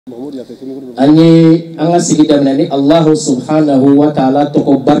Ani anga sigi daminani Allah subhanahu wa ta'ala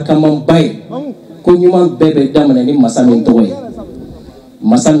toko barkaman bay ko nyuma bebe daminani masamin toye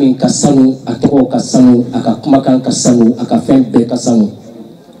masamin kasanu atoko kasanu aka kumakan kasanu aka fembe kasanu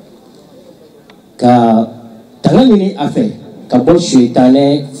ka tangani ni afe ka bol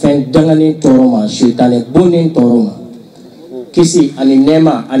shaytane fen dangani toroma shaytane bonin toroma kisi ani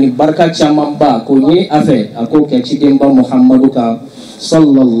nema ani barka chamamba ko ni afe ako ke chidemba Muhammadu ka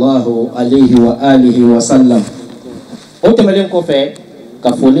sallallahu alayhi wa alihi wa sallam o temelen ko fe ka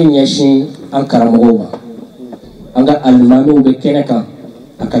foli nyashin an karamogo anga almanu be keneka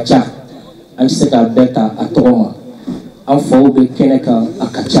akacha an seka beta atoma an fawo be keneka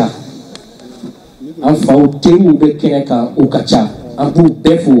akacha an fawo tewu be keneka ukacha an bu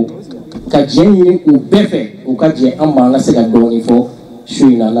befo ka jenni u befe u ka je an ma nga seka doni fo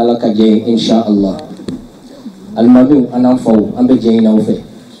shuina nala ka je insha Allah almanu anan fawo an be jeyina u fe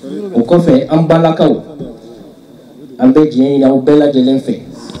o ko fe an balakaw an be jeyina u bela jelen fe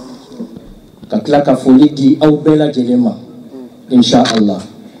ka tila ka foli di aw bela jelen ma insha Allah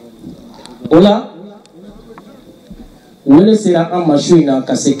ola wele sira an ma shuina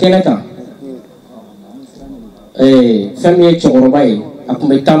ka se kene kan fɛn min ye cɛkɔrɔba ye a tun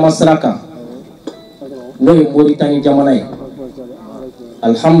bɛ taama sira kan n'o ye Moritani jamana ye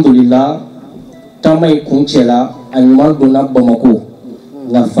alhamdulillah taama in kun cɛla a ɲuman donna Bamako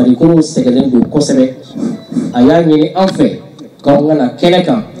nka farikolo sɛgɛlen don kosɛbɛ a y'a ɲini an fɛ k'anw kana kɛnɛ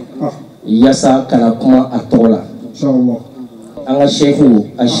kan yaasa kana kuma a tɔgɔ la an ka sheikhu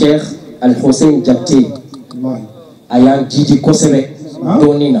a sheikh Al-Hussein Jabte a y'an jidi kosɛbɛ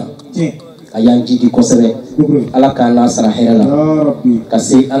dɔɔnin na a y'an jidi kosɛbɛ ala k'an n'a sara hɛrɛ la ka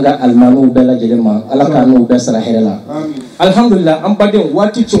se an ka alimanuw bɛɛ lajɛlen ma ala k'an n'u bɛɛ sara hɛrɛ la alhamdulillah an badenw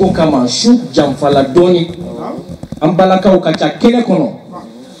waati cogo kama su janfala dɔɔnin an balakaw ka ca kɛnɛ kɔnɔ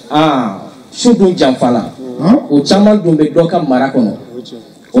su dun janfala o caman dun bɛ dɔ ka mara kɔnɔ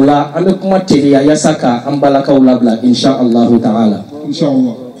o la an bɛ kuma teliya yaasa ka an balakaw labila insha Allahu ta'ala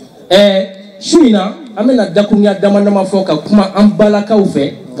su in na an bɛna dakurunya dama dama fɔ ka kuma an balakaw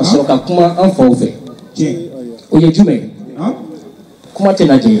fɛ ka sɔrɔ ka kuma an faw fɛ o ye jumɛn kuma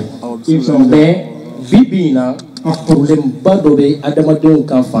tɛna jɛ mais bi in na problème ba dɔ bɛ adamadenw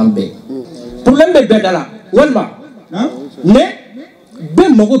kan fan bɛɛ problème bɛ bɛɛ da la walima ne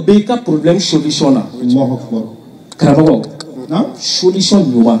bɛɛ mago bɛ i ka problème solution na karamɔgɔ solution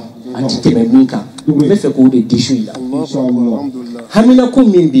ɲuman a tɛ tɛmɛ min kan n bɛ fɛ k'o de disu i la haminako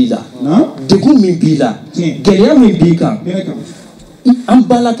min b'i la degun min b'i la gɛlɛya min b'i kan an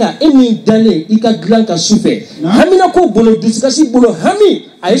balaka e min dalen i ka dilan ka sufɛ haminako bolo dusukasi bolo hami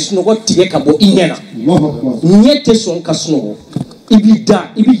a ye sunɔgɔ tigɛ ka bɔ i ɲɛ na ɲɛ tɛ sɔn ka sunɔgɔ i b'i da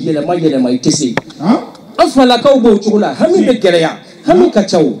i bɛ yɛlɛma yɛlɛma i tɛ se an falakaw b'o cogo la hami bɛ gɛlɛya hami ka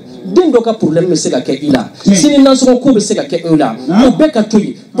ca o den dɔ ka problème bɛ se ka kɛ i la sini nasɔngɔ ko bɛ se ka kɛ i la o bɛɛ ka to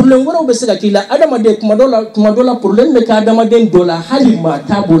yen problème wɛrɛw bɛ se ka kɛ i la adamaden kuma dɔ la problème bɛ kɛ adamaden dɔ la hali maa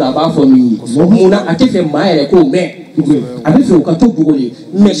t'a bolo a b'a fɔ min ye munna a tɛ fɛ maa yɛrɛ k'o mɛn a bɛ fɛ o ka to dogo de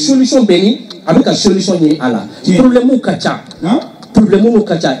mais solution bɛ ni a bɛ ka solution ɲini a la problème ka ca problème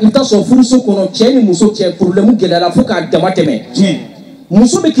ka ca i bɛ taa sɔrɔ furuso kɔnɔ cɛ ni muso cɛ problème gɛlɛyara fo k'a dama tɛmɛ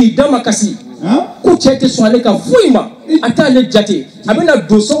muso bɛ k'i dama kasi ko cɛ tɛ sɔn ale ka foyi ma a t'ale jate a bɛna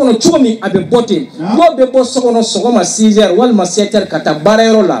don so kɔnɔ cogo min a bɛ bɔ ten dɔw bɛ bɔ so kɔnɔ sɔgɔma 6 heures walima 7 heures ka taa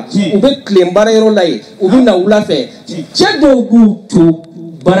baarayɔrɔ la u bɛ tilen baarayɔrɔ la yen u bɛ na wula fɛ cɛ dɔw b'u to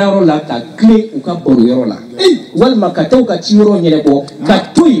baarayɔrɔ la ka tilen u ka baroyɔrɔ la walima ka taa u ka ciyɔrɔ ɲɛnabɔ ka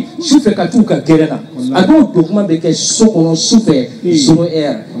to yen sufɛ ka t'u ka gɛrɛ na a dɔw dokuma bɛ kɛ so kɔnɔ sufɛ 0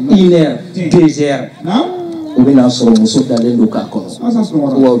 heure 1 heure 2 heures u bɛna sɔrɔ muso dalen don k'a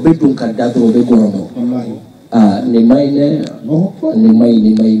kɔnɔ wa u bɛ don ka da dɔrɔn u bɛ gɔrɔnɔ nin ma ɲi dɛ nin ma ɲi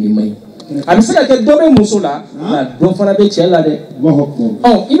nin ma ɲi nin ma ɲi a bɛ se ka kɛ dɔ bɛ muso la nka dɔ fana bɛ cɛ la dɛ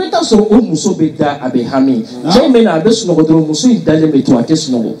i bɛ taa sɔrɔ o muso bɛ da a bɛ hami cɛ in bɛ na a bɛ sunɔgɔ dɔrɔn muso in dalen bɛ to a tɛ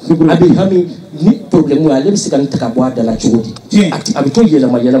sunɔgɔ a bɛ hami ni problème ye ale bɛ se ka nin ta ka bɔ a da la cogo di a bɛ to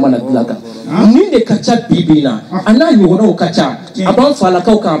yɛlɛma yɛlɛma na dilan kan nin de ka ca bi bi in na a n'a ɲɔgɔnnaw ka ca a b'an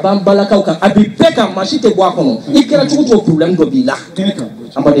falakaw kan a b'an balakaw kan a bɛ bɛɛ kan maa si tɛ bɔ a kɔnɔ i kɛra cogo cogo problème dɔ b'i la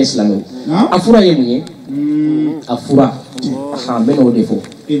an baden silamɛw a fura ye mun ye a fura n bɛ n'o de fɔ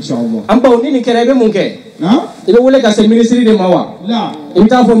an baw ni nin kɛra i bɛ mun kɛ i bɛ wele ka se ministre de ma wa i bɛ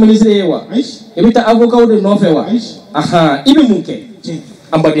taa fɔ ministre ye wa i bɛ taa avocat de nɔfɛ wa i bɛ mun kɛ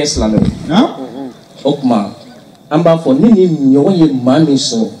an baden silamɛw o tuma an b'a fɔ ni nin ɲɔgɔn ye maa min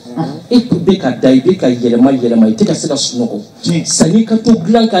sɔrɔ e bɛ ka da i bɛ ka yɛlɛma yɛlɛma i tɛ ka se ka sunɔgɔ sanni ka to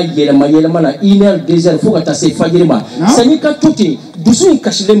dilan ka yɛlɛma yɛlɛma na 1 heure 2 heures fo ka taa se fajiri ma sanni ka to ten dusu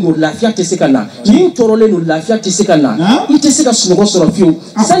kasilen no lafiya tɛ se ka na ni tɔɔrɔlen no lafiya tɛ se ka na I tɛ se ka sunɔgɔ sɔrɔ fiyewu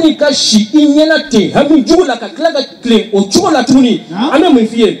sani ka si I ɲɛna ten hami jugu la ka tila ka tilen o cogo la tuguni an bɛ mun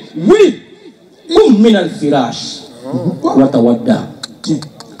f'i ye wuli qum min al-firash watawadda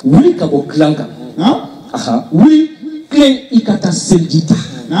wuli ka bɔ tilan kan wuli tilen I ka taa seliji ta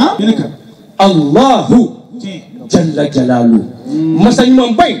Allahu jalla jalalu masa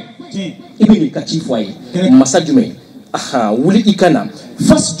ɲumanba in I bɛ n'i ka ci fɔ a ye masa jumɛn wuli I kana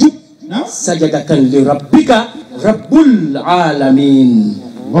fasjud sajadatan li rabbika rabbul alamin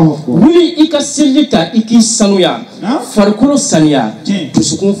wuli I ka seliji ta I k'i sanuya farikolo sanuya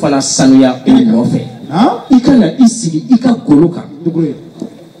dusukun fana sanuya I nɔfɛ I kana I sigi I ka golo kan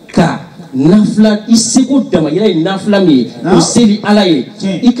ka nafila I seko damayira ye nafila min ye o seli Ala ye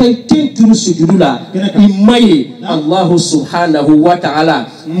I ka I ten turu sujudu la I ma ye Allahu subhanahu wa ta'ala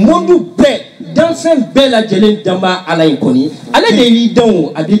mondu bɛɛ danfɛn bɛɛ lajɛlen danba Ala in kɔni ale de y'i dan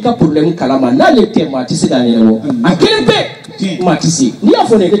o a b'i ka problème kalama n'ale tɛ maa tɛ se k'a ɲɛnabɔ a kelen bɛɛ maa tɛ se n'i y'a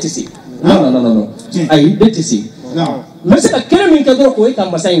fɔ ne tɛ se non ayi ne tɛ se mɛ se ka kelen min kɛ dɔrɔn k'o ye ka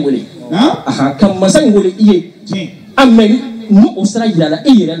masa in wele ka masa in wele I ye a mɛ ni o sera yira la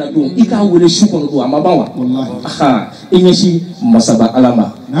I yɛrɛ la don I k'a wele su kɔnɔ don a ma ban wa I ɲɛsin masaba Ala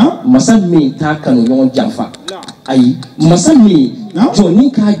ma masa min t'a kanu ɲɔgɔn janfa ayi masa min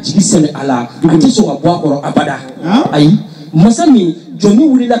jɔnni k'a jigi sɛmɛ a la a tɛ sɔn ka bɔ a kɔrɔ abada ayi masa min jɔnni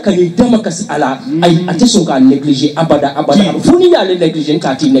wulila ka n'i dama kasi a la ayi a tɛ sɔn k'a négliger abada fo n'i y'ale négliger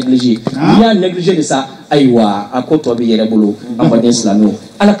k'a t'i négliger n'i y'a négliger de sa ayiwa a ko tɔ bɛ yɛrɛ bolo an baden silamɛw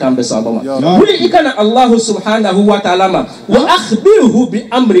Ala k'an bɛ sababa ma wuli I kana Allahu subhanahu wa ta'ala ma wa akhbirhu bi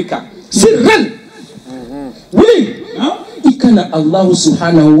amrika sirran wuli I kana Allahu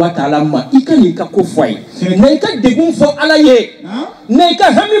subhanahu wa ta'ala ma I ka n'i ka ko fɔ a ye na I ka degun fɔ Ala ye na I ka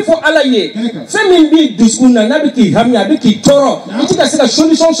hami fɔ Ala ye fɛn min b'i dusukun na n'a bɛ k'i hami a bɛ k'i tɔɔrɔ I tɛ ka se ka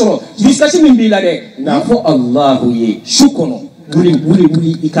solution sɔrɔ dusukasi min b'i la dɛ n'a fɔ Allahu ye su kɔnɔ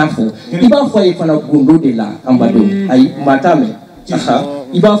wuli I k'a fɔ I b'a fɔ a ye fana gundo de la an badenw ayi maa t'a mɛn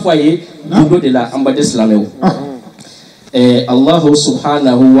I b'a fɔ a ye gundo de la an baden silamɛw Allahu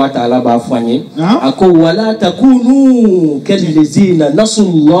subhanahu wa ta'ala b'a fɔ an ye a ko wala takunu kallazina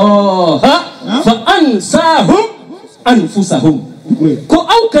nasullaha fa ansahum anfusahum ko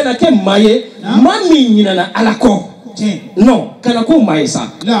aw kana kɛ maa ye maa min ɲinana Ala kɔ non kana ko maa ye sa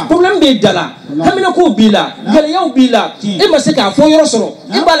problème bɛ da la hamina ko b'i la gɛlɛyaw b'i la e ma se k'a fɔ yɔrɔ sɔrɔ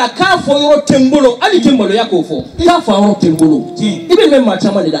I b'a la k'a fɔ yɔrɔ tɛ n bolo hali tɛ maloya k'o fɔ k'a fɔ yɔrɔ tɛ n bolo I bɛ mɛn maa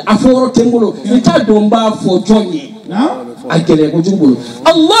caman de la a fɔ yɔrɔ tɛ n bolo I t'a dɔn n b'a fɔ jɔn ye a gɛlɛya kojugu bolo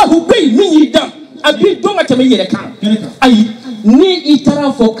Allahu bɛ yen min y'i dan a b'i dɔn ka tɛmɛ I yɛrɛ kan ayi ni I taara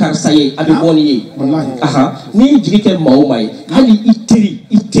fɔ karisa ye a bɛ bɔ ni ye ni I jigi kɛ maa o maa ye hali I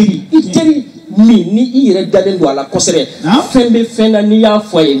teri min ni I yɛrɛ dalen don a la kosɛbɛ fɛn bɛ fɛn na n'i y'a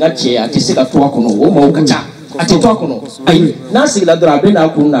fɔ a ye n ka cɛ a tɛ se ka to a kɔnɔ o maaw ka ca a tɛ to a kɔnɔ ayi n'a sigila dɔrɔn a bɛ n'a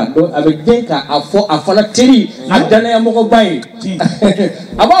kun na a bɛ den k'a fɔ a fana teri a danayamɔgɔba ye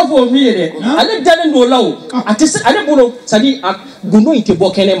a b'a fɔ o min ye dɛ ale dalen don o la o a tɛ se ale bolo c'est-à-dire a gundo in tɛ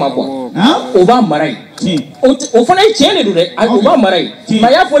bɔ kɛnɛ ma quoi o b'a mara yen o fana ye tiɲɛ de don dɛ o b'a mara yen mais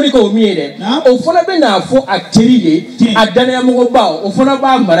a y'a fɔli kɛ o min ye dɛ o fana bɛ n'a fɔ a teri ye a danayamɔgɔba o fana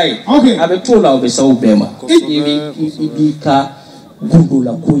b'a mara yen a bɛ to o la o bɛ se o bɛɛ ma I b'i ka gundo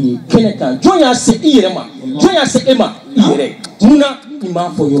la ko ye kɛnɛ kan jɔn y'a se I yɛrɛ ma jɔn y'a se e ma I yɛrɛ munna I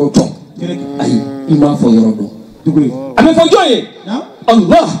m'a fɔ yɔrɔ dɔn ayi I m'a fɔ yɔrɔ dɔn a bɛ fɔ jɔn ye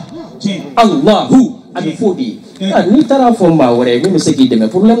Allahu a bɛ fɔ o de ye n'i taara fɔ maa wɛrɛ min bɛ se k'i dɛmɛ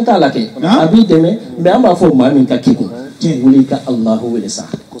problème t'a la kɛ a b'i dɛmɛ mais an b'a fɔ maa min ka k'i kun wuli ka Allahu wele sa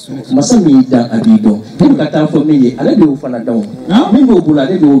masa min y'i dan a b'i dɔn e bɛ ka taa fɔ min ye ale de y'o fana dan o min b'o bolo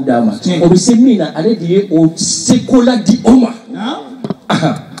ale de y'o d'a ma o bɛ se min na ale de ye o seko la di o ma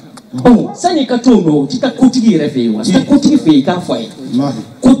sani ka t'o nɔ o tɛ taa kotigi yɛrɛ fɛ yen wa tɛ taa kotigi fɛ yen i k'a fɔ a ye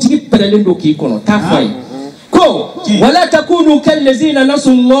kotigi pɛrɛlen don k'i kɔnɔ taa fɔ a ye ko wala takunu kallazina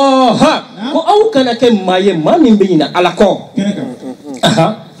nasullaha ko aw kana kɛ maa ye maa min bɛ ɲinɛ Ala kɔ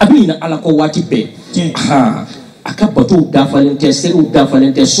a bɛ ɲinɛ Ala kɔ waati bɛɛ a ka batow dafalen tɛ seliw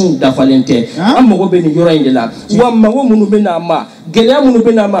dafalen tɛ sunw dafalen tɛ an mago bɛ nin yɔrɔ in de la wa mago minnu bɛ n'a ma gɛlɛya minnu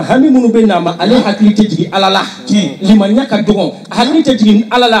bɛ n'a ma hami minnu bɛ n'a ma ale hakili tɛ jigin Ala la limaniya ka dɔgɔ a hakili tɛ jigin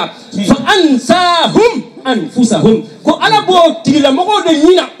Ala la fa ansahum anfusahum ko Ala b'o tigilamɔgɔw de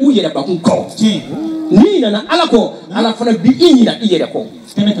ɲina u yɛrɛbakun kɔ n'i ɲinɛna Ala kɔ Ala fana bi I ɲina I yɛrɛ kɔ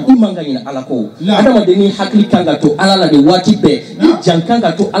I man ka ɲinɛ Ala kɔ adamaden ni hakili kan ka to Ala la de waati bɛɛ i jan kan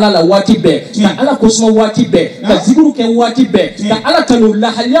ka to Ala la waati bɛɛ ka Ala kosuma waati bɛɛ ka zikuru kɛ waati bɛɛ ka Ala kanu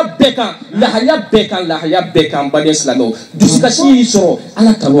lahaliya bɛɛ kan lahaliya bɛɛ kan baden silamɛw dusukasi y'i sɔrɔ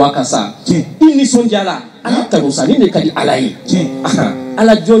Ala kanu a kan sa inni sonjala ala tarusa ni ne kadi alaye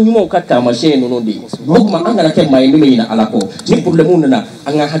ala jonnyumo katta mashe no de bokuma angana ke may ni mayina ala ko ni problème na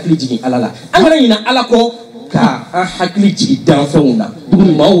anga hakli jigi ala la angana ina ala ko ka a hakli jigi dan fewna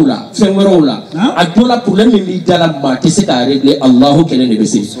dum maula fenwerola adola problème ni dala ma tese ka régler Allah kele ne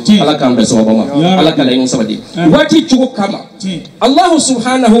bese ala kan be so bama ala kala yin sabadi wati chugo kama Allah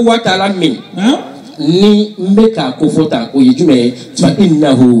subhanahu wa ta'ala min ni mbeka ko fota o yijume fa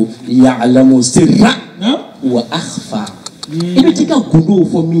innahu ya'lamu sirra wa akhfa ibe tika gundo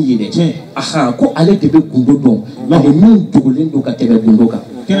fo min yide aha ko ale de be gundo don la de min dogolen do ka tebe gundo ka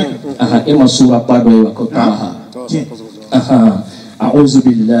aha e ma sura pado wa ko taha aha a'udhu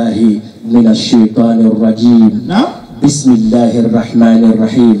billahi minash shaitanir rajim bismillahir rahmanir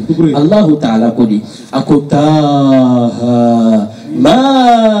rahim Allah ta'ala kodi akotaha ما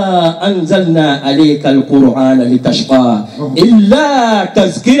أنزلنا عليك القرآن لتشقى إلا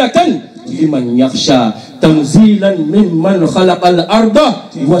تذكرة لمن يخشى تنزيلا ممن خلق الأرض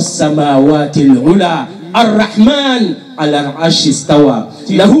والسماوات العلى الرحمن على العرش استوى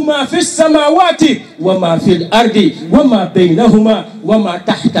له ما في السماوات وما في الأرض وما بينهما وما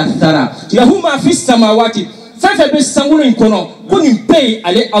تحت الثرى له ما في السماوات فبالسمون كنو كن بي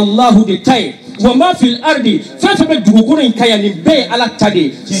على الله دتاي وما في الأرض فبدوكون كيان بي على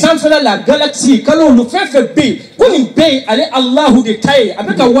تدي سانفلا لا galaxy كلو فبي كن بي على الله دتاي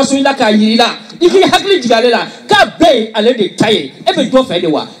أبيك واسوي لك يلا iki hakli jigalela ka be ale de taye e be do fe de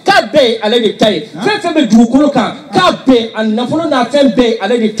wa ka be ale de taye fe be dukulu kan ka be annafulu na fe be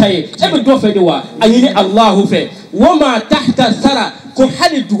ale de taye e be do fe de wa ayini Allah fe wama tahta thara ko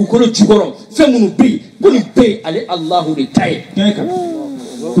hali dukulu jigoro fe munu bi kuni be ale Allah de taye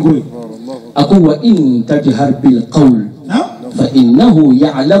aku wa in tajhar bil qawl fa innahu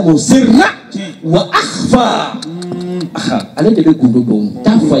ya'lamu sirra wa akhfa ale de be gundo don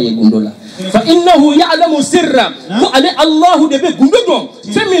ta faye gundo la فإنه يعلم سرا وعلى الله دبي غندو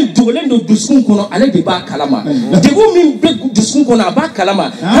فمن دولن دو دسكون كونو على دبا كلاما دغو من بي دسكون كونو ابا كلاما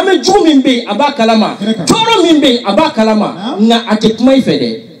هم جو من بي ابا كلاما تورو من بي ابا كلاما نا atetmai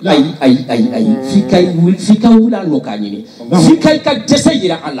fede ay fika wula no kanyini fika ka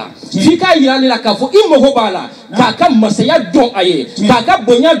desayira ala fika yira ni la ka fo imo ho bala ka ka masaya don aye ka ka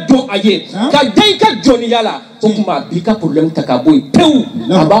bonya don aye ka dai ka joni yala okuma bika problem takaboy pew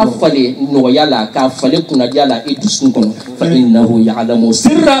aba fale no yala ka fale kuna yala e dusun kon fa innahu ya'lamu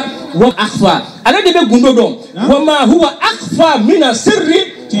sirra wa akhfa ala de be gundo don wa ma huwa akhfa min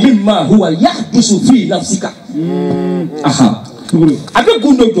sirri mimma huwa yahdusu fi nafsika aha abe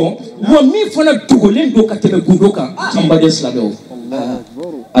gundo don wo mi fana dogolen do ka tebe gundo kan ambade slabe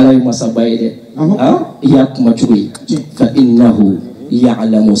ala masabaye de ya kuma chuyi fa innahu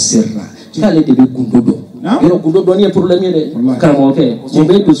ya'lamu sirra kale de be gundo don yero gundo don ye problème de karamo ke mo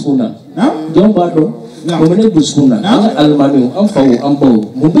be duskuna jomba do mo mene duskuna almanu am fawo am bawo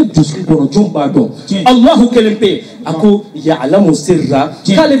mo be duskuna jomba do Allah kelempe ako ya'lamu sirra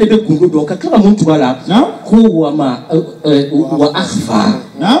kale de be gundo don ka kala mun tubala ko wa ma wa akhfa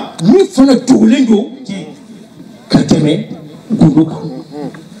mi fana dolendo kateme gundo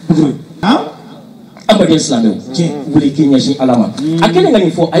abade islamo wuli kinya shi alama akele ngani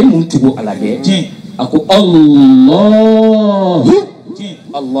fo ay mun tubo alage ako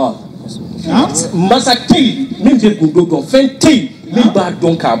Allah masakei min de gundo don fenti min ba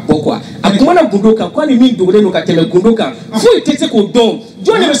don ka bokwa akumana gundo ka kwani min dogole no ka tele gundo ka fo tete ko don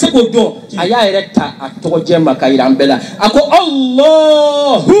joni be se ko don aya ereta atoje makaira mbela ako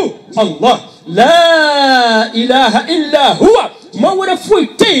Allah la ilaha illa huwa ma wara fo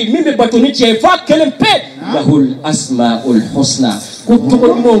te min be batoni che fa kelempe lahul asmaul husna ko to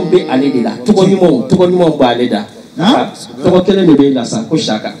mo be aledela to mo ba aleda to kele ne be la sa ko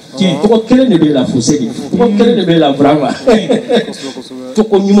shaka to kele ne be la fosedi to kele ne be la brava to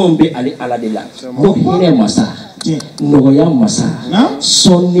ko mo be ale aladela ko hine masa no ya masa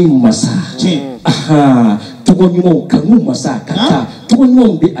sonni masa aha to ko mo kanu masa kata to ko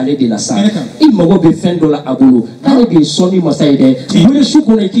mo be ale de la sa imma go be fendo la abulu kale de sonni masa ide wele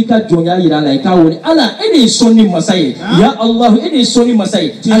shuko ne kika jonya ira la ka woni ala ede sonni masa ya Allah ede sonni masa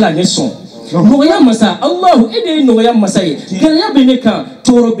ala ne son no ya masa Allah ede no ya masa gaya beneka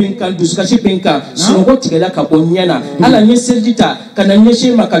toro benka duskashi benka sono tigela ka bonyana ala nye serjita kana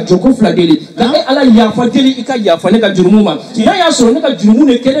nyeshe maka joko fladeli ka ala ya fadeli ika ya fane ka jurumuma na ya soro ne ka jurumu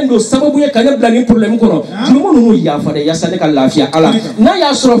ne kelendo sababu ye kana blani problem kono jurumu no ya fade ya sane ka lafiya ala na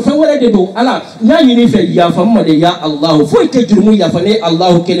ya soro fe wala de do ala na yini fe ya famma de ya Allah fo ite jurumu ya fane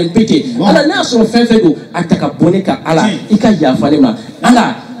Allah kelen pete ala na soro fe do ataka boneka ala ika ya fane ma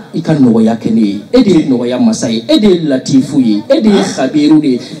ala ika nogoya kene ede nogoya masai ede latifu ye ede khabiru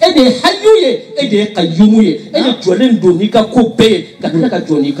ye ede hayyu ye ede qayyum ye ede jolen do ni ka ko be ka ka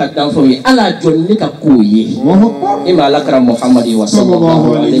joni ka danfo ye ala jonni ka ko ye ima lakra muhammad wa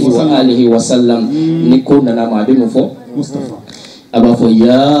sallallahu alaihi wa alihi wa sallam ni ko nana ma be fo mustafa aba fo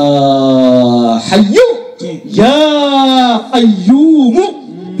ya hayyu ya qayyum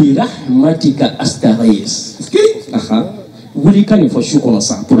bi rahmatika astaghis wuli kan fo shukono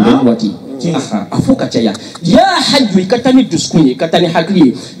sa pour le wati afuka chaya ya hayyu katani duskunye katani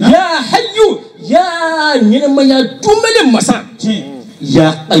hakli ya hayyu ya nyema ya dumele masa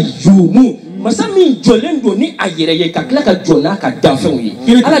ya qayyum masa min jolendo ni ayere ye kakla ka jona ka danfon yi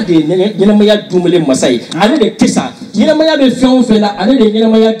ala de nyema ya dumele masa yi ala de kesa nyema ya be fion fela ala de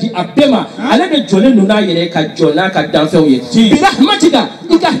nyema ya di abema ala de jolendo na ayere ka jona ka danfon yi bi rahmatika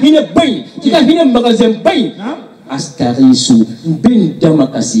ika hine bay ika hine magazin bay astarisu bin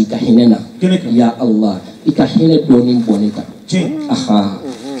damakasi ka hinena ya Allah ika hine doni boneka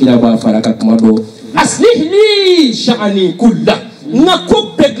kila ba faraka kumado aslih li sha'ani kullah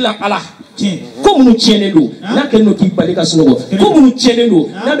ngako begla ala ko munu chenelu na kenno ki balika sunogo ko munu chenelu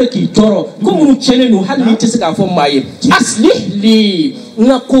na be ki toro ko munu chenelu hal ni tisika fo maye aslih li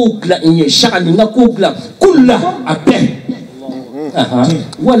ngako gla nye sha'ani ngako gla kullah abe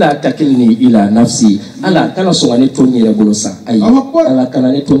wala takilni ila nafsi ala kana so ngane to nyere bolo sa ayi ala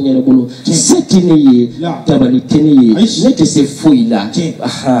kana ne to nyere bolo setini ye tabali teni ye nete se foila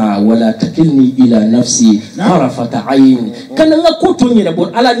wala takilni ila nafsi harafata ayn kana ngako to nyere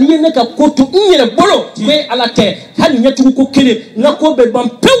bolo ala ni ne ka ko to nyere bolo be ala te hal nyatu ko kele ngako be bam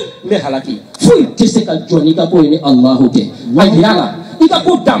pew me halaki foi tese ka joni ka ko ni allah te ayala ika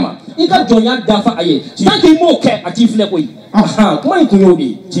ko dama ika jonya dafa aye tanki mo ke atifle koy kuma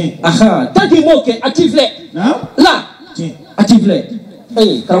ikunyodi tanki mo ke atifle la atifle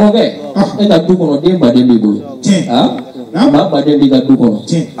karamoge enda dukono demba dembi bo ma ba dembi ga dukono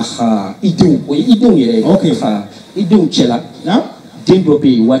idun yere idun chela dembo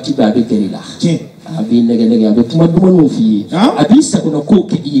be wati ba be kerila abi nege abi kuma dumanu fi abi sakuna ko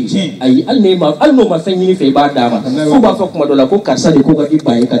ke yi ay alno ma fanyini fe ba dama ko ba fa kuma dola ko karsa de ko ga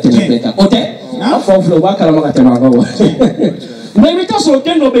ibaye ka tele peka ote afo flo ba kala ma ka tema go mais mi ta so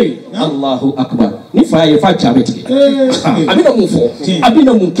den no be Allahu akbar ni fa ye fa chabeti abi no mu fo abi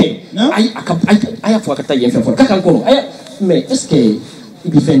no mu ke ay aya fo ka ta yen fe fo ka kan ko ay mais est-ce que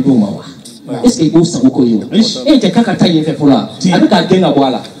ibi fe ndo ma wa est-ce que go sa ko yo te ka ta yen fe fo la abi ka genga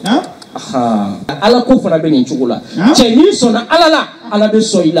boala ala ko fana be nin cogo la cɛ ni sɔnna ala la ala be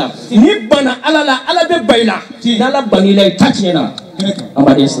sɔn i la ni bana ala la ala be ba i la n'ala banila i ta tiɲɛ na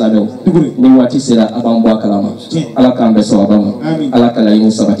amaden silamɛw ni waati sera a b'an bɔ a kalama ala k'an bɛ sababa ma ala ka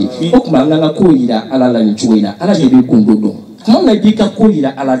laɲiniw sabati o tuma an k'an ka ko yira ala la nin cogo in na ala de bɛ gundo dɔn tuma min na i b'i ka ko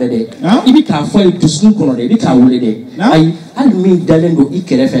yira ala de dɛ i bɛ k'a fɔ a ye dusukun kɔnɔ dɛ i bɛ k'a wele dɛ ayi hali min dalen don i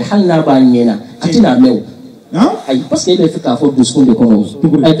kɛrɛfɛ hali n'a b'a ɲɛ na a tɛna mɛn o ayi parce que il fait k'a fɔ dusukun de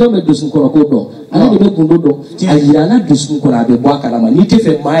kɔnɔ a dɔw bɛ dusukun kɔnɔ ko dɔn ale de bɛ gundo dɔn a yira n'a dusukun kɔnɔ a bɛ bɔ a kalama n'i tɛ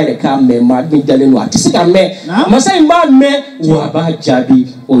fɛ maa yɛrɛ k'a mɛn maa min dalen don a tɛ se ka mɛn masa in b'a mɛn wa a b'a jaabi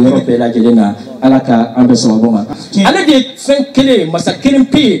o yɔrɔ bɛɛ lajɛlen na ala ka an bɛ sababu ma ale de ye fɛn kelen masa kelen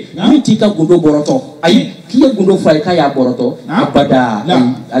pe ye min t'i ka gundo bɔrɔtɔ ayi k'i ye gundo fɔ a ye k'a y'a bɔrɔtɔ abada ayi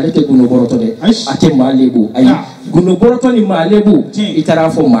ale tɛ gundo bɔrɔtɔ dɛ a tɛ maa lebu ayi gundo bɔrɔtɔ ni maa lebu i taara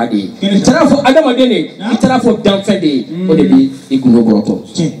fɔ maa de ye i taara fɔ adamaden de ye i taara fɔ danfɛn de ye o de bɛ i gundo bɔrɔtɔ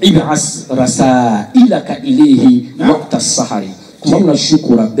i bɛ rasa ila ka ilehi waqta sahari kuma min na su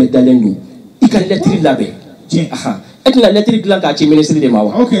kora bɛɛ dalen don i ka lɛtiri labɛn e tɛna lɛtiri dilan k'a ci minisiri de ma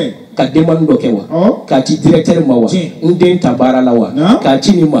wa ka demande dɔ kɛ wa k'a ci directeur ma wa n den ta baara la wa k'a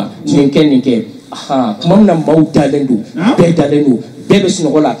ci nin ma nin kɛ nin kɛ kuma min na maaw dalen don bɛɛ dalen don bɛɛ bɛ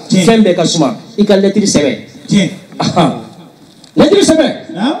sunɔgɔ la fɛn bɛɛ ka suma i ka lɛtiri sɛbɛn lɛtiri sɛbɛn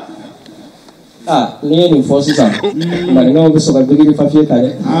ni ye nin fɔ sisan maninkaw bɛ sɔrɔ ka bigiri papier ta dɛ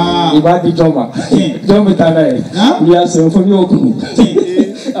i b'a di jɔn ma jɔn bɛ taa n'a ye n'i y'a sɛbɛn fo n'i y'o kunu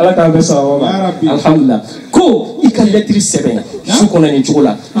ala k'an bɛ sɔrɔ ma alhamdulilah ko i ka lɛtiri sɛbɛn su kɔnɔ nin cogo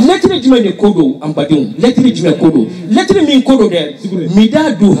la lɛtiri jumɛn de ko don an badenw lɛtiri jumɛn ko don lɛtiri min ko don dɛ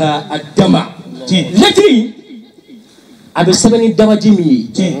midaduha a dama lɛtiri a bɛ sɛbɛn ni damaji min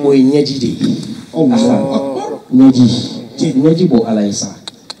ye o ye ɲɛji de ye ɲɛji bɔ ala ye sa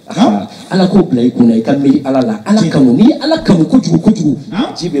ala ko bila i kunna i ka miiri ala la ala kanu n'i ye ala kanu kojugu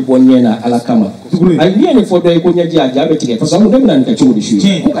ji bɛ bɔ ɲɛ na ala kama ayi n'i ye nin fɔ dɔ ye ko ɲɛji a ja bɛ tigɛ parce que ne bɛna nin kɛ cogo di su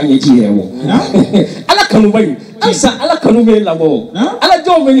ye ko ka ɲɛji yɛrɛ wɔ ala kanu ba in halisa ala kanu bɛ labɔ ala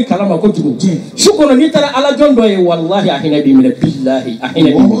jɔn bɛ ni kalama kojugu su kɔnɔ n'i taara ala jɔn dɔ ye walahi a hinɛ b'i minɛ bilahi a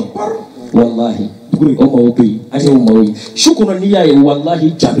hinɛ b'i minɛ walahi o mawo be ani o mawo su kono ni ya ye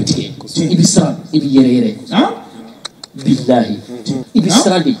wallahi jabiti ibi sara ibi yere billahi ibi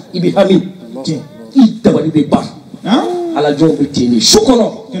sara ibi hami i dabali be ba ala jo be tini su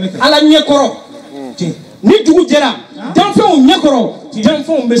kono ala nyekoro ni dugu jera danfo nyekoro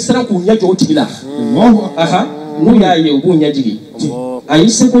danfo be sara ko nyajo tigila aha no ya ye o nyajigi ayi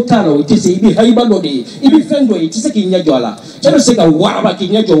seko tala o tese ibi haiba do de ibi fendo e tese ki nyajo ala ero se ka waraba ki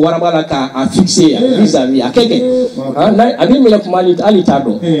nyajo waraba la ka a fixer ya vis-à-vis akeke na abi mela kumali ali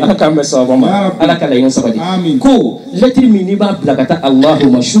tado aka kambe so bama ala kala yin sabadi ko letri mi ni ba blakata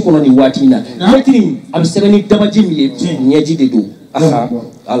allahumma shukran ni watina letri am sereni dabaji mi nyaji de do aha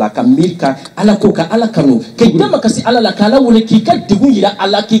ala kamirka ala koka ala kanu ke dama kasi ala la kala wole ki ka degun yira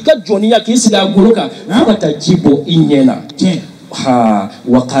ala ki ka joniya ki sila goloka fukata jibo inyena ha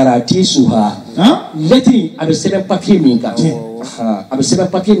wakarati suha letri abe seben papier minka ha abe seben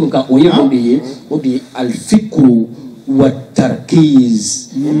papier minka oye odi al fikru wa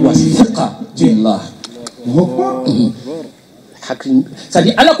tarkiz wa thiqa billah hakin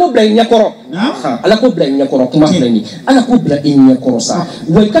sadi ala ko bla nyakoro ala ko bla nyakoro kuma flani ala ko bla nyakoro sa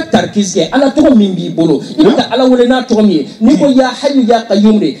way ka tarkiz ke ala to min bi bolo ita ala wala na to mi ni ko ya hayyu ya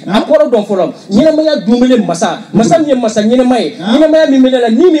qayyum de akoro don folom nyina ma ya dumele masa mi masa nyina ma mi menela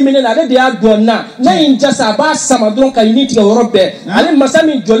ni mi menela ale de ya donna na injasa ba sama don ka ni tiga worobe ale masa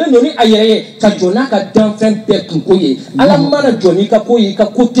mi jole no ni ayere ka jona ka dan fen be ko ye ala mana joni ka ko yi ka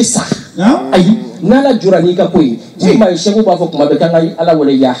ko tisa ayi nala jurani ka koyi ni mai shego ba kuma be kan ala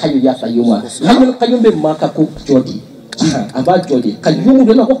wala ya hayyu ya qayyum qayyum be maka ko jodi aba jodi qayyum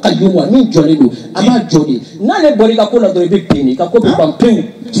de na ko qayyum ni jodi do aba jodi nale bori ka ko la do be pini ka ko be pampen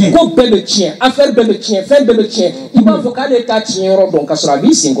ko be le chien affaire be le chien fin be le chien iba fo ka le ta chien ro donc asra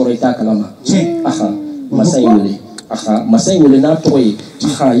bi sin ko ita kalama aha masai wole na toy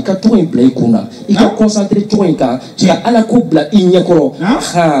ha ika toy play kuna ika concentrer toy ka ala ko bla inyekoro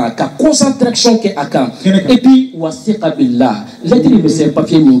ha ka concentration ke aka et puis wasiqa billah ladri be se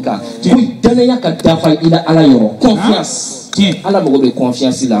papier minka ko dana ya ka dafa ila ala yoro confiance ala mo be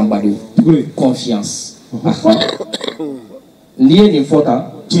confiance ila ambado confiance niye ni fota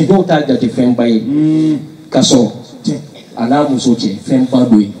do ta jati fembaye kaso ana muso che femba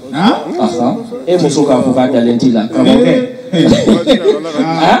doi aha e muso ka fuka dalentila kamoke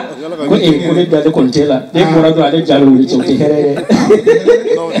ko e ko le dale kontela de bora do ale jalo ni chote herere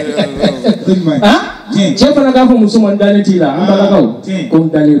je fana ka fo muso man dalentila ambala ka ko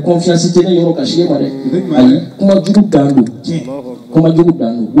dale confiance te ne yoro ka shige mare ayi kuma jugu dando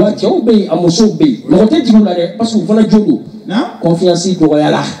wa che obe amuso be no te jigu la de parce que fana jodo confiance do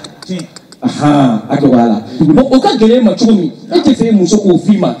yala aha atogala bon o ka gele ma chumi ete fe muso ko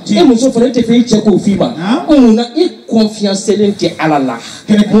fima e muso fere ete fe che ko fima ona e confiance lente ala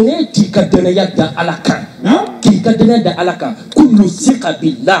laone ti ka dana ya da alaka ki ka dana da alaka kullu siqa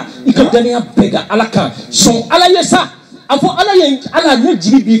billah ikadana ya bega alaka son ala yesa afo ala yen ala ne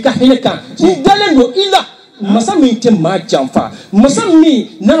jibi ka heneka ni dalendo ila masami te ma jamfa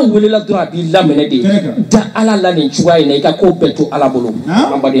masami na welela dura bi lamene de da ala la ni chuwa ina ka ko beto ala bolo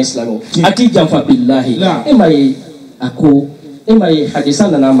ambade islamo ati jamfa billahi e mai hadisa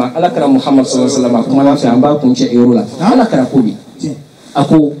na nama ala kara muhammad sallallahu alaihi wasallam kuma na fa amba kunche erola ala kara kodi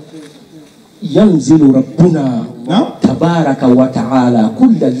ako yanzilu rabbuna tabaraka wa ta'ala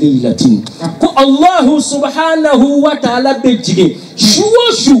kulla laylatin ko allah subhanahu wa ta'ala bejige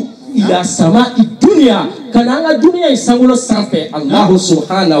shuwashu ila sama'i dunya kana nga dunya isangulo sanfe Allah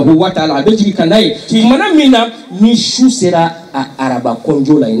subhanahu wa ta'ala bejigi kanai mana mina ni shusera a araba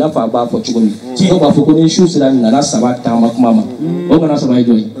konjola inafa ba fo chugoni no ba fo ko ni shusera na sabata mama o kana sabai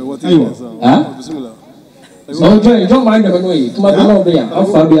joyi ayo bismillah so jo ma nda no yi kuma do be ya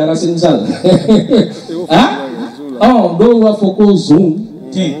afa bi ara sinsal do wa fo ko zoom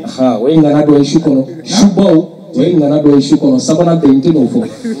ha we ngana do shukono shubo we ngana do shukono sabana be ntino fo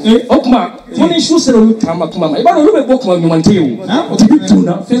okuma foni shusera lu tama kuma ibaro lu be bokuma nyumanteu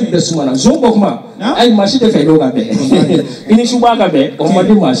tibituna fe be sumana zombo kuma ay mashi de fe do ga be ini shuba ga be o ma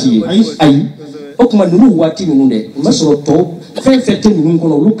de mashi ay okuma nunu wati nunu de masoro to fe te nunu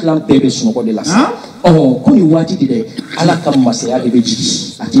kono lu klam bebe suno ko de la ko ni wati de ala kam masaya de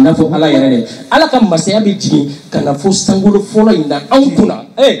beji atina fo ala yare ala kam masaya be jini kana fo sangulo folo ina ankuna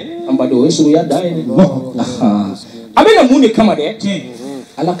ambado esuru ya dai abena muni kama de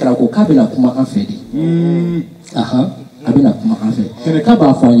ala kara ko kabila kuma afedi abena kuma afedi ka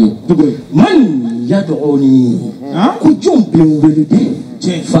ba fanyo man yad'uni ku jumbe welede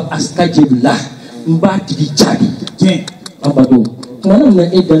fa astajib lah mba tigi chabi ambado mana na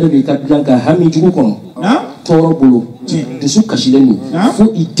edale be ka blanka hami jugo kono toro bolo dusu kasilen don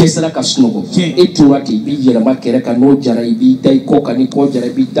fo i dɛsɛra ka sunɔgɔ e tora ten i b'i yɛlɛma kɛrɛ kan n'o jara i b'i da i kɔ kan ni kɔ jara i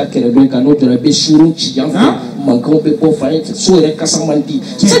b'i da kɛrɛdon kan n'o jara i bɛ surun ci yan fɛ mankanw bɛ bɔ fan fɛ so yɛrɛ kasa man di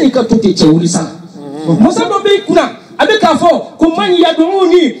sani i ka to ten cɛ wuli sa masa dɔ b'i kunna a bɛ k'a fɔ ko man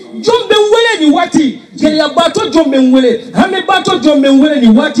yadumuni jɔn bɛ n wele nin waati gɛlɛyabaatɔ jɔn bɛ n wele hamibaatɔ jɔn bɛ n wele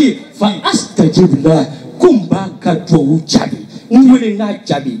nin waati fa astajib la ko n b'a ka duwawu jaabi n wele n'a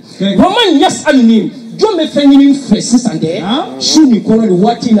jaabi wa man yasaluni jɔn bɛ fɛn ɲini n fɛ sisan dɛ su nin kɔnɔ nin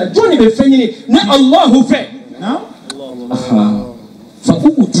waati in na jɔn de bɛ fɛn ɲini ne Alahu fɛ fa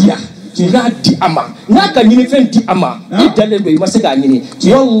u'tiya n'a di a ma n'a ka ɲinifɛn di a ma i dalen don i ma se k'a ɲini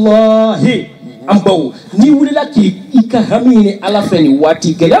wallahi an baw n'i wulila k'i ka hami ɲini Ala fɛ nin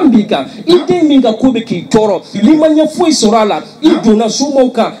waati gɛlɛya min b'i kan i den min ka ko bɛ k'i tɔɔrɔ n'i ma ɲɛ foyi sɔrɔ a la i donna somaw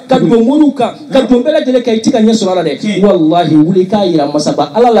kan ka don moriw kan ka don bɛɛ lajɛlen kan i tɛ ka ɲɛ sɔrɔ a la dɛ wallahi wuli k'a yira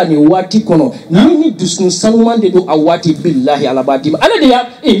masaba Ala la nin waati kɔnɔ ni dusukun sanuman de don a waati billahi Ala b'a d'i ma ale de y'a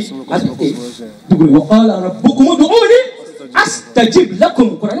wa qala rabbukum ud'uni astajib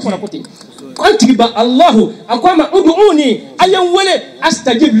lakum Kuranɛ fana ko ten an tigi ba Alahu a ko a ma ud'uni a ye n wele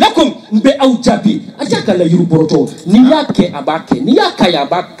astajib lakum n bɛ aw jaabi a tɛ ka layiru bɔrɔtɔ n'i y'a kɛ a b'a kɛ n'i y'a k'a ye a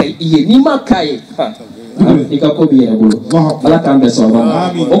b'a kɛ i ye n'i m'a k'a ye i ka ko b'i yɛrɛ bolo Ala k'an bɛɛ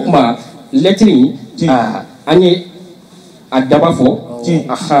sɔrɔ o tuma lɛtiri an ye a daba fɔ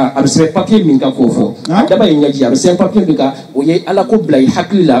a bɛ sɛbɛn papiye min kan k'o fɔ a daba ye ɲɛji a bɛ sɛbɛn papiye min kan o ye Ala ko bila i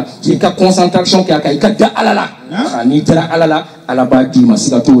hakili la i ka concentration kɛ a kan i ka da Ala la n'i dara Ala la Ala b'a d'i ma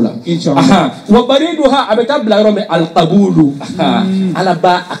siga t'o la wa bariduha a bɛ taa bila yɔrɔ min alqabulu Ala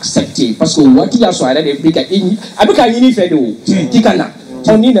b'a accepter parce que o waati y'a sɔrɔ a yɛrɛ de bɛ ka a bɛ k'a ɲini i fɛ de o k'i ka na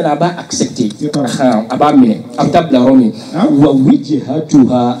n'i nana a b'a accepter a b'a minɛ a bɛ taa bila yɔrɔ min wa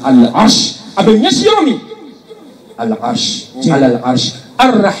wijhatuha al-arsh a bɛ ɲɛsin yɔrɔ min al-arsh ala al-arsh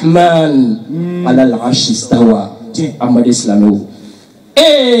ar-rahman ala al-arsh istawa amadi silamɛw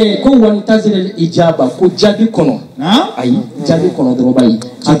ko wantazir al-ijaba ko jaabi kɔnɔ ayi jaabi kɔnɔ dɔrɔn b'a ye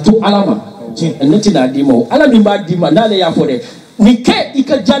a to Ala ma ne tɛna d'i ma o Ala min b'a d'i ma n'ale y'a fɔ dɛ nin kɛ i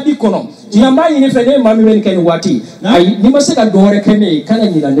ka jaabi kɔnɔ yan b'a ɲini fɛ ne ye maa min bɛ nin kɛ nin waati ayi n'i ma se ka dɔ wɛrɛ kɛ ne ye kana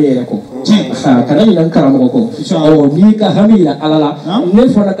ɲina ne yɛrɛ kɔ kana ɲina n karamɔgɔ kɔ n'i ka hami yira Ala la ne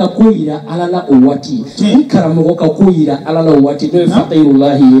fana ka ko yira Ala la o waati n karamɔgɔ ka ko yira Ala la o waati n'o ye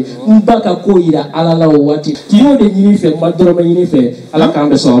fakirulahi ye n ba ka ko yira Ala la o waati y'o de ɲini fɛ n ma dɔrɔmɛ ɲini fɛ Ala k'an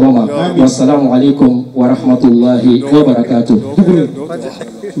bɛ sɔn o ma wasalamu alaikum wa rahmatulahi wa barakatuh.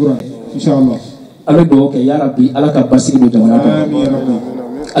 Inshallah. An bɛ dugawu kɛ ya Rabbi Ala ka basigi don jamana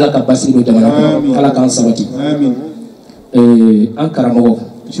kɔnɔ Ala ka basigi don jamana kɔnɔ Ala k'an sabati an karamɔgɔ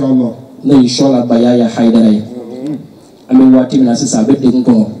n'o ye Sɔlaba Yaya Hayidara ye an bɛ waati min na sisan a bɛ degun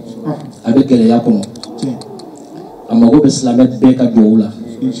kɔnɔ a bɛ gɛlɛya kɔnɔ a mago bɛ silamɛ bɛɛ ka dugawu la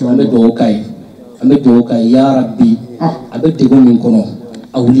an bɛ dugawu k'a ye an bɛ dugawu k'a ye ya Rabbi a bɛ degun min kɔnɔ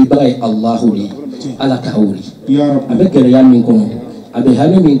a wulibaga ye Alahu de ye Ala k'a wuli a bɛ gɛlɛya min kɔnɔ a bɛ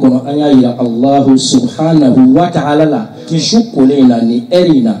hami min kɔnɔ an y'a yira Alahu subhanahu wa ta'ala la su kolen in na ni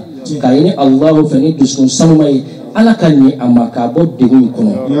ɛri in na k'a ɲini Alahu fɛ ni dusukun sanuma ye Ala ka ɲɛ a ma k'a bɔ degun in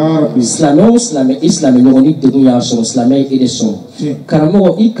kɔnɔ silamɛ o silamɛ i silamɛ ɲɔgɔn ni degun y'a sɔrɔ silamɛ ye e de sɔrɔ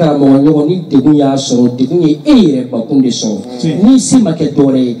karamɔgɔ i karamɔgɔ ɲɔgɔn ni degun y'a sɔrɔ degun ye e yɛrɛ bakun de sɔrɔ n'i se ma kɛ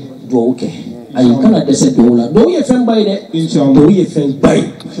dɔwɛrɛ ye dugawu kɛ ayi kana dɛsɛ dugawu la dugawu ye fɛn ba ye dɛ dugawu ye fɛn ba ye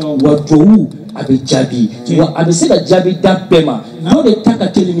wa dugawu a bɛ jaabi wa a bɛ se ka jaabi da bɛɛ ma dɔ de ta ka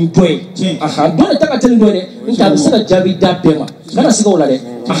teli ni dɔ ye dɔ de ta ka teli ni dɔ ye dɛ nka a bɛ se ka jaabi da bɛɛ ma kana siga o la dɛ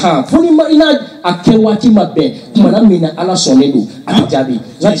fo ni ma i n'a a kɛ waati ma bɛn tumana min na Ala sɔnnen don a bɛ jaabi n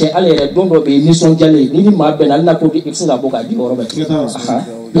ka cɛ ale yɛrɛ don dɔ bɛ yen nisɔndiyalen ni maa bɛnna hali n'a ko i bɛ se ka bɔ k'a di yɔrɔ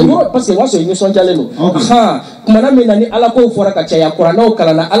bɛɛ parce que o b'a sɔrɔ i nisɔndiyalen don tumana min na ni Ala ko fɔra ka caya kuranɛw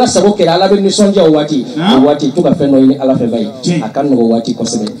kalanna Ala sago kɛra Ala bɛ nisɔndiya o waati to ka fɛn dɔ ɲini Ala fɛ ba ye a ka nɔgɔ waati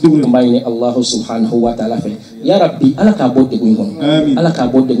kosɛbɛ n b'a ɲini Alahu subhanahu wa ta'ala fɛ ya Rabbi Ala k'a bɔ degun in kɔnɔ Ala k'a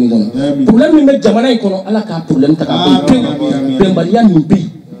bɔ degun in kɔnɔ problème min bɛ jamana in kɔnɔ Ala k'a problème ta k'a bɔ yen bɛnbaliya min bɛ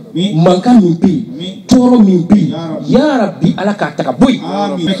yen mankan min bɛ yen tɔɔrɔ min bɛ yen ya Rabbi Ala k'a ta ka bɔ yen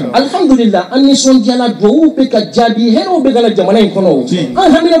alhamdulillah an nisɔndiyala dugawu bɛ ka jaabi hɛrɛw bɛ ka na jamana in kɔnɔ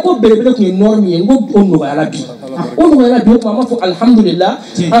an hamina ko belebele tun ye nɔrɔ min ye n ko o nɔgɔyala bi o nɔgɔyala bi o tuma an b'a fɔ alhamdulillah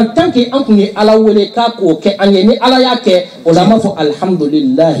en tant que an tun ye Ala wele k'a k'o kɛ an ye ni Ala y'a kɛ o la an b'a fɔ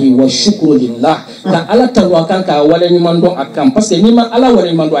alhamdulillahi wa shukru lillah ka Ala tanu a kan k'a wale ɲuman dɔn a kan parce que n'i ma Ala wale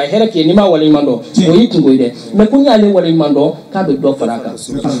ɲuman dɔn a ye hɛrɛ k'i ye n'i ma wale ɲuman dɔn o y'i kungo ye dɛ mais ko n'i y'ale wale ɲuman dɔn k'a bɛ dɔ fara a kan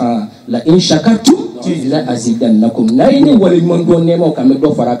la in shakartum la azidannakum naini wali mondo nemo kam do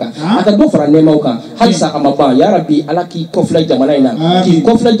faraka aka do fara nemo kan halsa amaba ya rabbi ala ki kofla jamana ina ki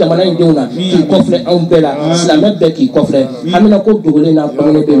kofla jamana induna ki kofla ambela islamet be ki kofla amina ko dogole na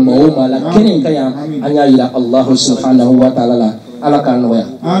bangone be mo mala kenen kaya anya ila allah subhanahu wa ta'ala ala kan waya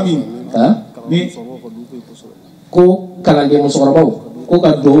amin ha ko kalande musorobaw ko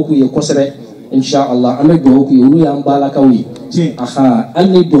ka do ku ye kosere inshallah ame do ku ulu ya mbala kawli aha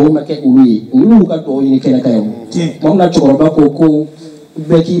alni do make ulu ka do ni kena kayo mom na choroba ko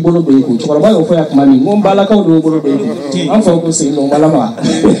beki bolo be ko choroba yo fa yakmani mom mbala kaw do bolo be am fa ko se no malama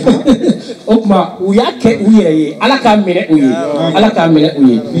okma uyake uye ala ka mene uye ala ka mene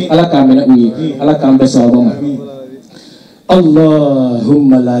uye ala ka mene uye ala ka mbe sawama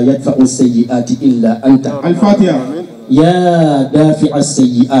اللهم لا يدفع السيئات إلا أنت الفاتحة يا دافع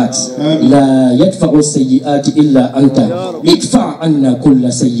السيئات لا يدفع السيئات إلا أنت ادفع عنا كل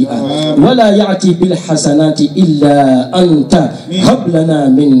سيئة ولا يأتي بالحسنات إلا أنت هب لنا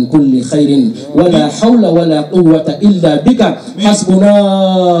من كل خير ولا حول ولا قوة إلا بك حسبنا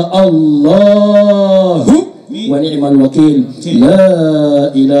الله ونعم الوكيل لا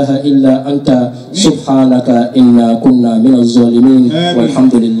إله إلا أنت سبحانك إنا كنا من الظالمين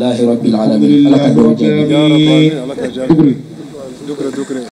والحمد لله رب العالمين.